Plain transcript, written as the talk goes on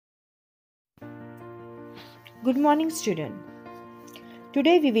Good morning, student.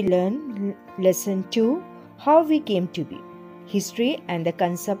 Today we will learn lesson 2, how we came to be, history and the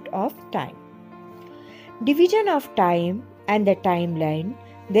concept of time. Division of time and the timeline.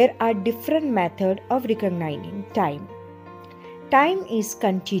 There are different methods of recognizing time. Time is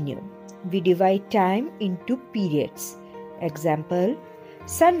continuum. We divide time into periods. Example,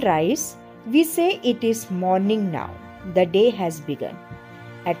 sunrise, we say it is morning now. The day has begun.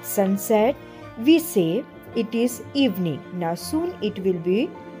 At sunset, we say it is evening. Now soon it will be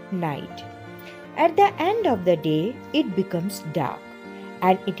night. At the end of the day, it becomes dark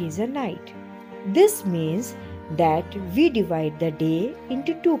and it is a night. This means that we divide the day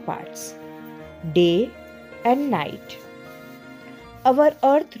into two parts, day and night. Our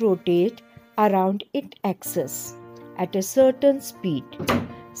earth rotates around its axis at a certain speed.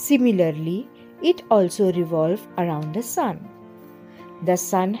 Similarly, it also revolves around the sun. The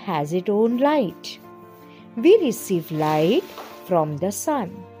sun has its own light. We receive light from the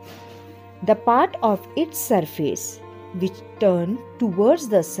sun. The part of its surface which turns towards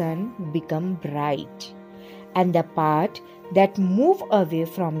the sun become bright, and the part that moves away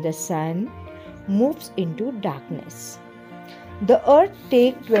from the sun moves into darkness. The earth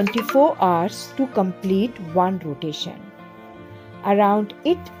takes 24 hours to complete one rotation around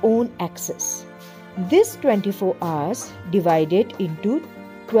its own axis. This 24 hours divided into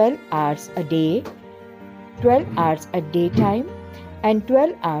 12 hours a day, 12 hours a daytime and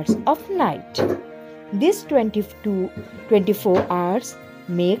 12 hours of night. This 24 hours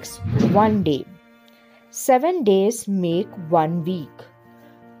makes one day. 7 days make 1 week.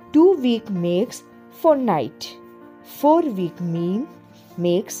 2 weeks makes fortnight. 4 weeks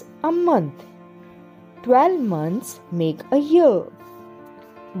makes a month. 12 months make a year.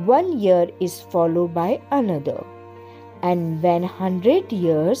 1 year is followed by another. And when 100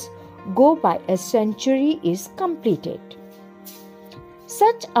 years go by, a century is completed.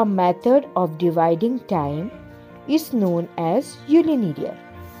 Such a method of dividing time is known as unilinear.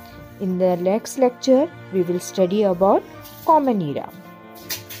 In the next lecture, we will study about common era.